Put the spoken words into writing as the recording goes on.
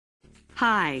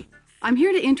Hi, I'm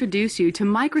here to introduce you to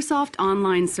Microsoft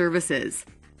Online Services,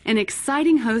 an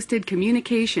exciting hosted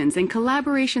communications and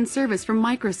collaboration service from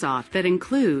Microsoft that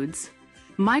includes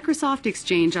Microsoft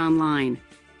Exchange Online,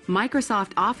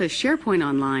 Microsoft Office SharePoint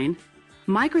Online,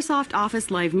 Microsoft Office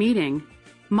Live Meeting,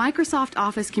 Microsoft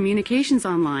Office Communications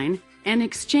Online, and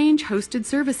Exchange hosted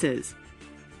services.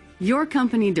 Your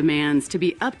company demands to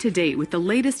be up to date with the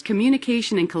latest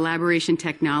communication and collaboration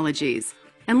technologies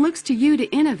and looks to you to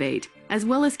innovate as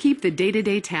well as keep the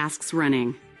day-to-day tasks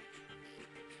running.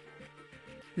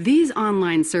 These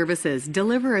online services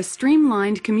deliver a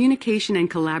streamlined communication and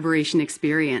collaboration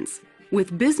experience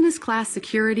with business-class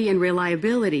security and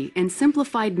reliability and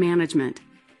simplified management,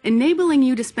 enabling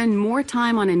you to spend more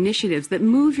time on initiatives that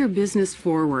move your business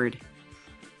forward.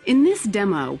 In this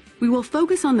demo, we will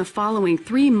focus on the following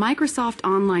 3 Microsoft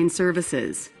Online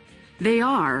services. They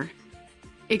are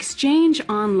Exchange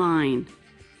Online,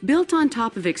 built on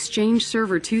top of Exchange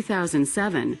Server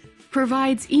 2007,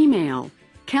 provides email,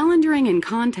 calendaring and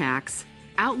contacts,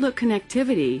 Outlook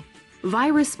connectivity,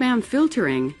 virus spam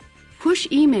filtering, push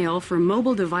email for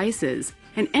mobile devices,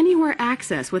 and anywhere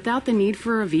access without the need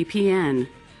for a VPN.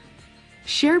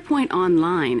 SharePoint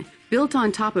Online, built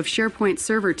on top of SharePoint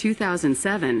Server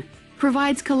 2007,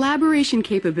 provides collaboration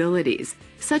capabilities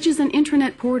such as an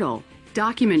intranet portal,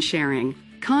 document sharing,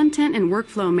 content and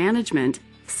workflow management,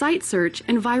 site search,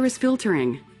 and virus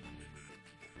filtering.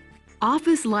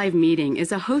 Office Live Meeting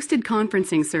is a hosted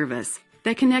conferencing service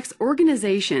that connects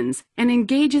organizations and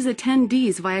engages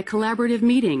attendees via collaborative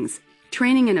meetings,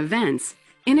 training and events,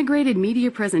 integrated media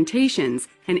presentations,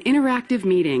 and interactive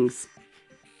meetings.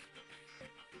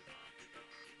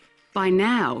 By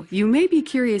now, you may be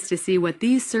curious to see what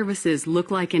these services look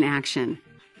like in action.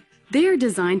 They are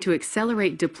designed to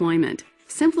accelerate deployment,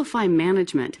 simplify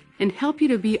management, and help you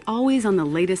to be always on the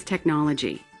latest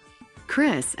technology.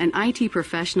 Chris, an IT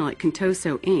professional at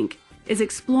Contoso Inc., is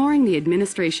exploring the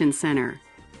Administration Center,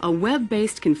 a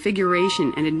web-based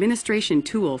configuration and administration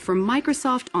tool from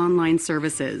Microsoft Online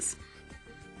Services.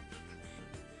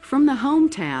 From the Home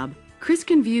tab, Chris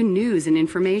can view news and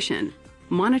information,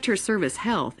 monitor service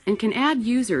health, and can add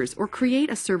users or create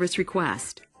a service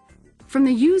request. From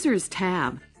the Users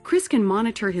tab, Chris can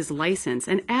monitor his license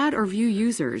and add or view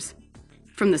users.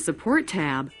 From the Support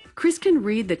tab, Chris can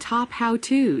read the top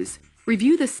how-tos,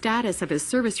 review the status of his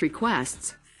service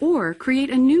requests, or create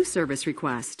a new service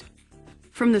request.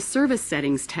 From the Service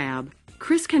Settings tab,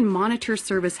 Chris can monitor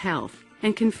service health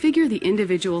and configure the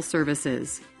individual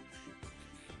services.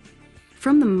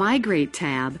 From the Migrate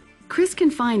tab, Chris can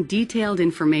find detailed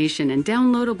information and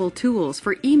downloadable tools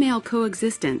for email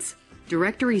coexistence,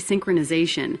 directory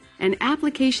synchronization, and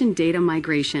application data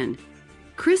migration.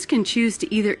 Chris can choose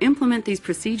to either implement these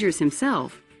procedures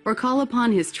himself or call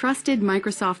upon his trusted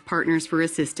Microsoft partners for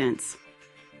assistance.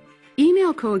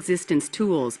 Email coexistence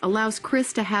tools allows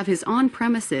Chris to have his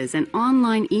on-premises and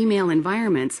online email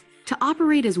environments to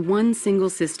operate as one single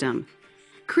system.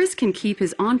 Chris can keep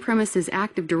his on-premises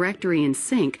Active Directory in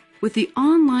sync with the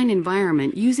online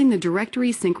environment using the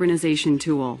directory synchronization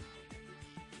tool.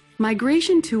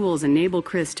 Migration tools enable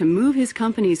Chris to move his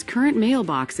company's current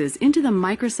mailboxes into the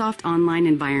Microsoft Online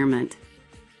environment.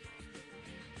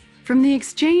 From the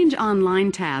Exchange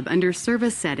Online tab under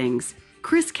Service Settings,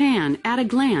 Chris can, at a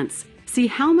glance, see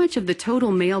how much of the total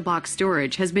mailbox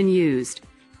storage has been used.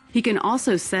 He can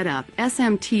also set up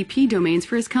SMTP domains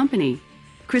for his company.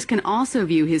 Chris can also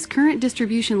view his current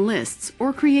distribution lists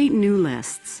or create new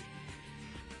lists.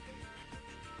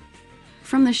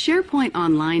 From the SharePoint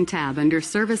Online tab under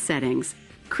Service Settings,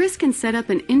 Chris can set up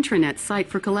an intranet site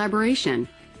for collaboration.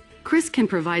 Chris can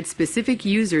provide specific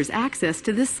users access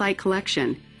to this site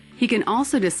collection. He can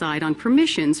also decide on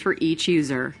permissions for each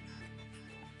user.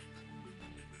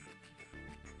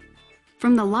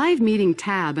 From the Live Meeting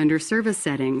tab under Service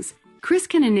Settings, Chris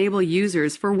can enable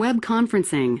users for web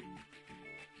conferencing.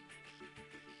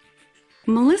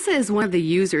 Melissa is one of the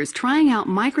users trying out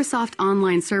Microsoft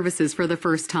Online Services for the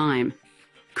first time.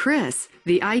 Chris,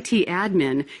 the IT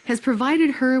admin, has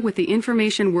provided her with the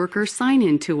Information Worker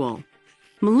sign-in tool.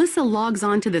 Melissa logs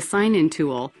on to the sign-in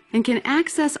tool and can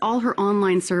access all her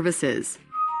online services.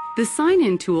 The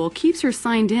sign-in tool keeps her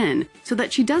signed in so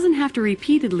that she doesn't have to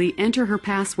repeatedly enter her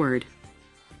password.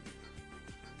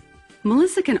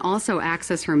 Melissa can also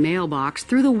access her mailbox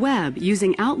through the web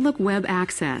using Outlook Web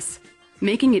Access,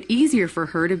 making it easier for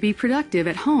her to be productive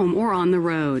at home or on the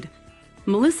road.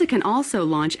 Melissa can also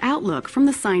launch Outlook from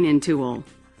the sign-in tool.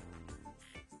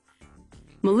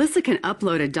 Melissa can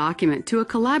upload a document to a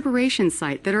collaboration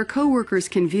site that her coworkers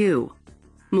can view.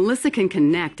 Melissa can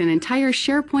connect an entire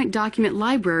SharePoint document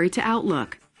library to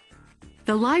Outlook.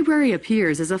 The library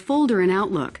appears as a folder in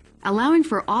Outlook, allowing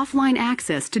for offline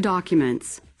access to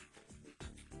documents.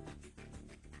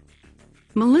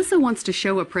 Melissa wants to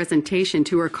show a presentation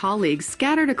to her colleagues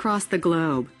scattered across the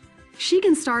globe. She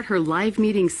can start her live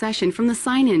meeting session from the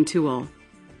sign-in tool.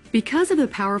 Because of the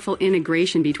powerful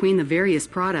integration between the various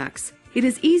products, it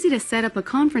is easy to set up a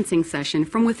conferencing session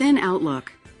from within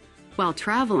Outlook. While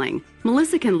traveling,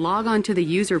 Melissa can log on to the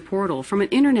user portal from an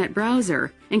internet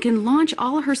browser and can launch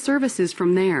all her services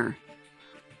from there.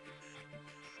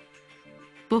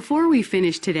 Before we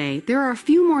finish today, there are a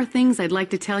few more things I'd like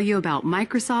to tell you about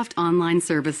Microsoft Online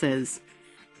Services.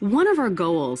 One of our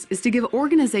goals is to give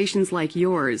organizations like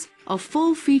yours a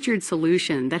full-featured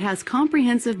solution that has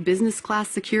comprehensive business-class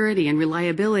security and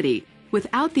reliability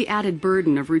without the added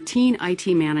burden of routine IT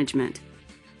management.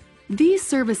 These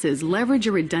services leverage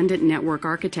a redundant network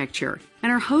architecture and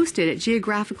are hosted at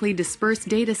geographically dispersed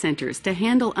data centers to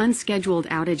handle unscheduled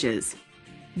outages.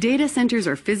 Data centers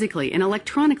are physically and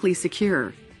electronically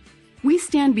secure. We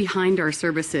stand behind our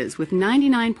services with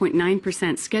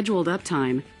 99.9% scheduled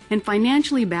uptime and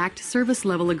financially backed service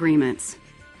level agreements.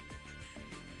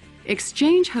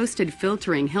 Exchange-hosted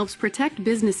filtering helps protect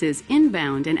businesses'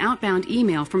 inbound and outbound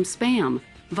email from spam,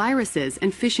 viruses,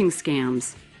 and phishing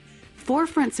scams.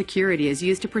 Forefront security is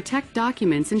used to protect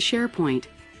documents in SharePoint.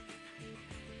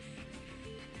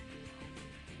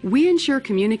 We ensure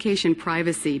communication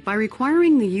privacy by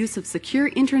requiring the use of secure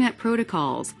Internet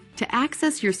protocols to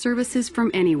access your services from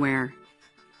anywhere.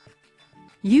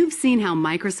 You've seen how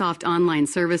Microsoft Online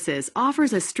Services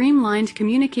offers a streamlined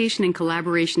communication and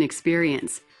collaboration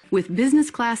experience with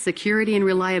business-class security and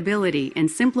reliability and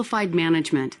simplified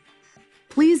management.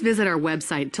 Please visit our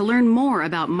website to learn more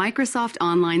about Microsoft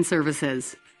Online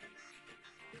Services.